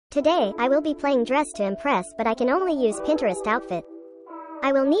Today, I will be playing Dress to Impress, but I can only use Pinterest outfit.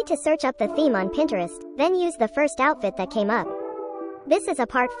 I will need to search up the theme on Pinterest, then use the first outfit that came up. This is a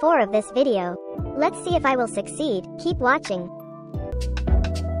part 4 of this video. Let's see if I will succeed. Keep watching.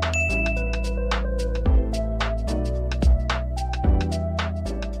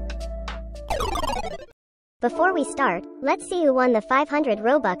 Before we start, let's see who won the 500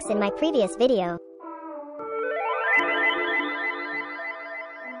 Robux in my previous video.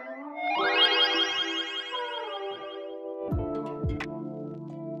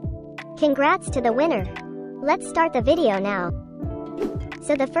 Congrats to the winner! Let's start the video now.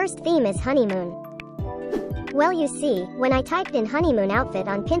 So the first theme is honeymoon. Well, you see, when I typed in honeymoon outfit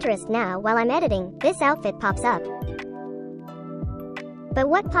on Pinterest now while I'm editing, this outfit pops up. But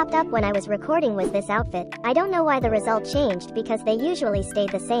what popped up when I was recording was this outfit. I don't know why the result changed because they usually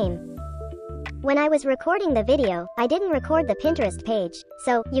stayed the same. When I was recording the video, I didn't record the Pinterest page,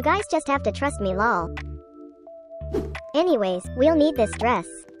 so you guys just have to trust me, lol. Anyways, we'll need this dress.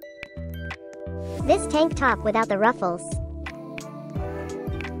 This tank top without the ruffles.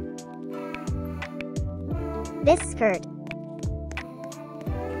 This skirt.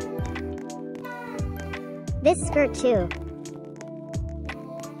 This skirt too.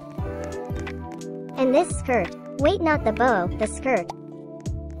 And this skirt. Wait, not the bow, the skirt.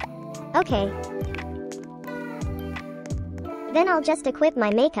 Okay. Then I'll just equip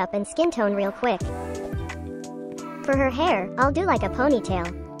my makeup and skin tone real quick. For her hair, I'll do like a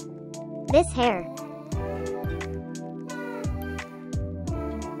ponytail. This hair.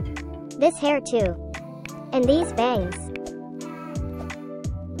 This hair too. And these bangs.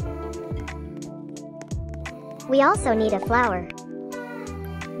 We also need a flower.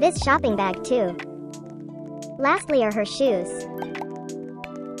 This shopping bag too. Lastly are her shoes.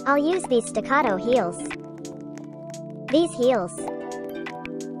 I'll use these staccato heels. These heels.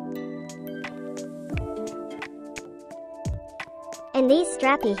 And these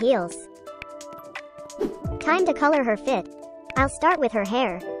strappy heels. Time to color her fit. I'll start with her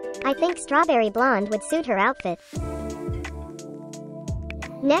hair. I think strawberry blonde would suit her outfit.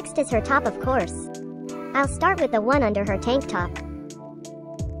 Next is her top, of course. I'll start with the one under her tank top.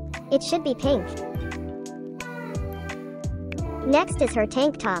 It should be pink. Next is her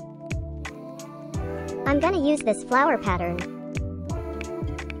tank top. I'm gonna use this flower pattern.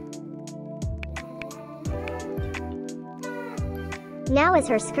 Now is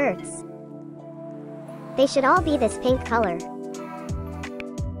her skirts. They should all be this pink color.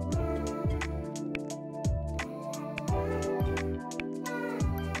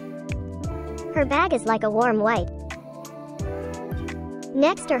 Her bag is like a warm white.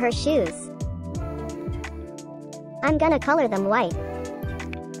 Next are her shoes. I'm gonna color them white.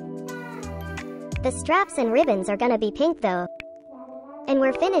 The straps and ribbons are gonna be pink though. And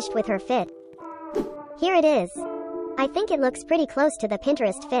we're finished with her fit. Here it is. I think it looks pretty close to the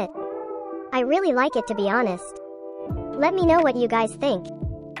Pinterest fit. I really like it, to be honest. Let me know what you guys think.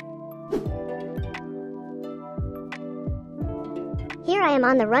 Here I am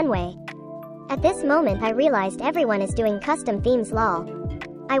on the runway. At this moment I realized everyone is doing custom themes, lol.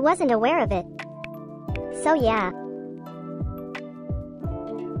 I wasn't aware of it. So yeah.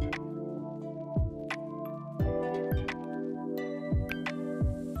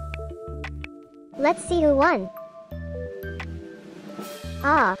 Let's see who won.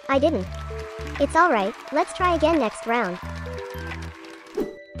 Ah, I didn't. It's alright, let's try again next round.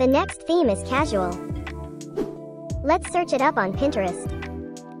 The next theme is casual. Let's search it up on Pinterest.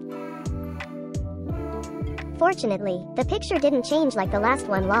 Fortunately, the picture didn't change like the last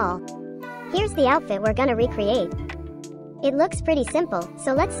one, lol. Here's the outfit we're gonna recreate. It looks pretty simple,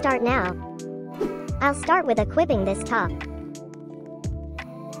 so let's start now. I'll start with equipping this top.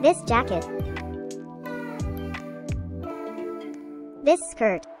 This jacket. This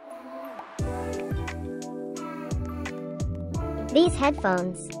skirt. These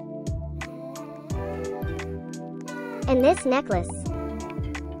headphones. And this necklace.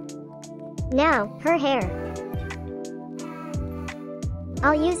 Now, her hair.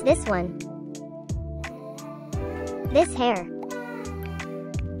 I'll use this one. This hair.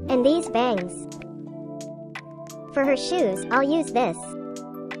 And these bangs. For her shoes, I'll use this.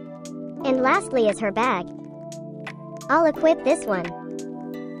 And lastly is her bag. I'll equip this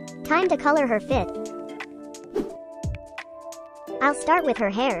one. Time to color her fit. I'll start with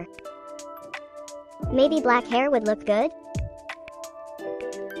her hair. Maybe black hair would look good?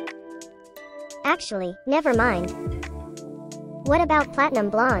 Actually, never mind. What about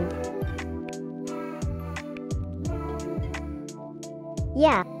platinum blonde?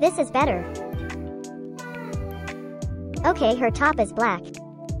 Yeah, this is better. Okay, her top is black.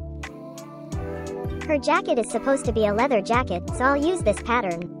 Her jacket is supposed to be a leather jacket, so I'll use this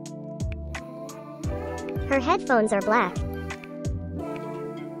pattern. Her headphones are black.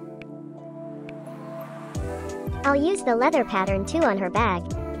 I'll use the leather pattern too on her bag.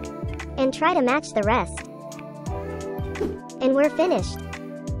 And try to match the rest. And we're finished.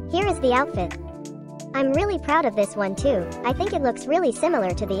 Here is the outfit. I'm really proud of this one too. I think it looks really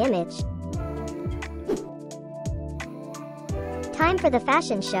similar to the image. Time for the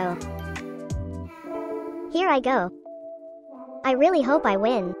fashion show. Here I go. I really hope I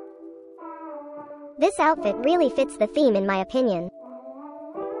win. This outfit really fits the theme in my opinion.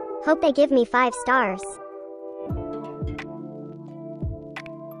 Hope they give me 5 stars.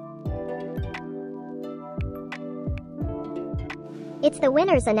 It's the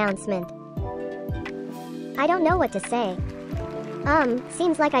winner's announcement. I don't know what to say.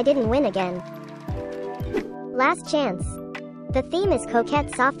 Seems like I didn't win again. Last chance. The theme is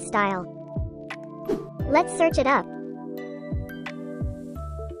coquette soft style. Let's search it up.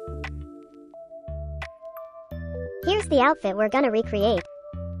 Here's the outfit we're gonna recreate.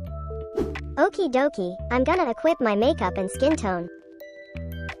 Okie dokie, I'm gonna equip my makeup and skin tone.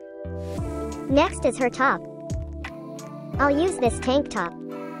 Next is her top. I'll use this tank top.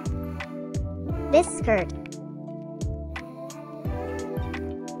 This skirt.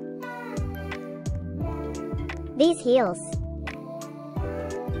 These heels.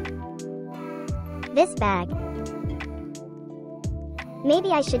 This bag. Maybe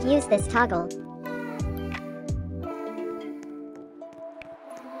I should use this toggle.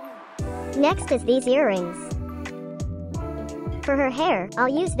 Next is these earrings. For her hair, I'll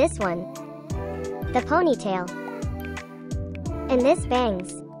use this one. The ponytail. And this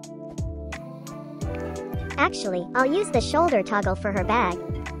bangs. Actually, I'll use the shoulder toggle for her bag.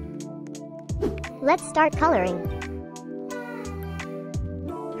 Let's start coloring.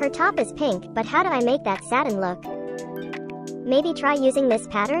 Her top is pink, but how do I make that satin look? Maybe try using this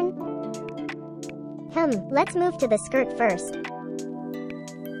pattern? Let's move to the skirt first.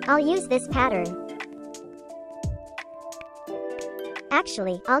 I'll use this pattern.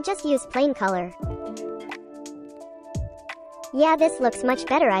 Actually, I'll just use plain color. Yeah, this looks much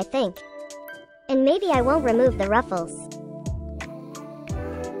better, I think. And maybe I won't remove the ruffles.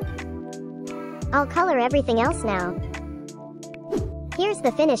 I'll color everything else now. Here's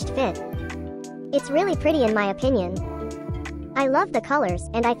the finished fit. It's really pretty in my opinion. I love the colors,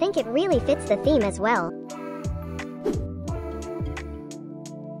 and I think it really fits the theme as well.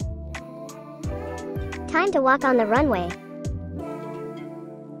 Time to walk on the runway.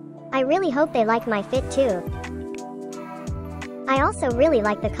 I really hope they like my fit too. I also really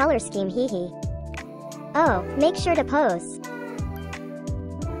like the color scheme, hee hee. Oh, make sure to pose.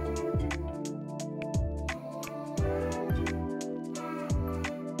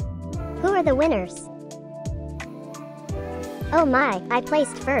 Who are the winners? Oh my, I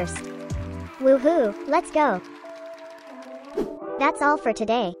placed first. Woohoo, let's go. That's all for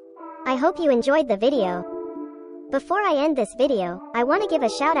today. I hope you enjoyed the video. Before I end this video, I want to give a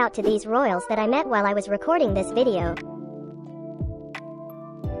shout out to these royals that I met while I was recording this video.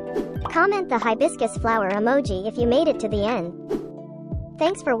 Comment the hibiscus flower emoji if you made it to the end.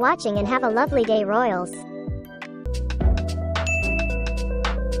 Thanks for watching and have a lovely day, royals.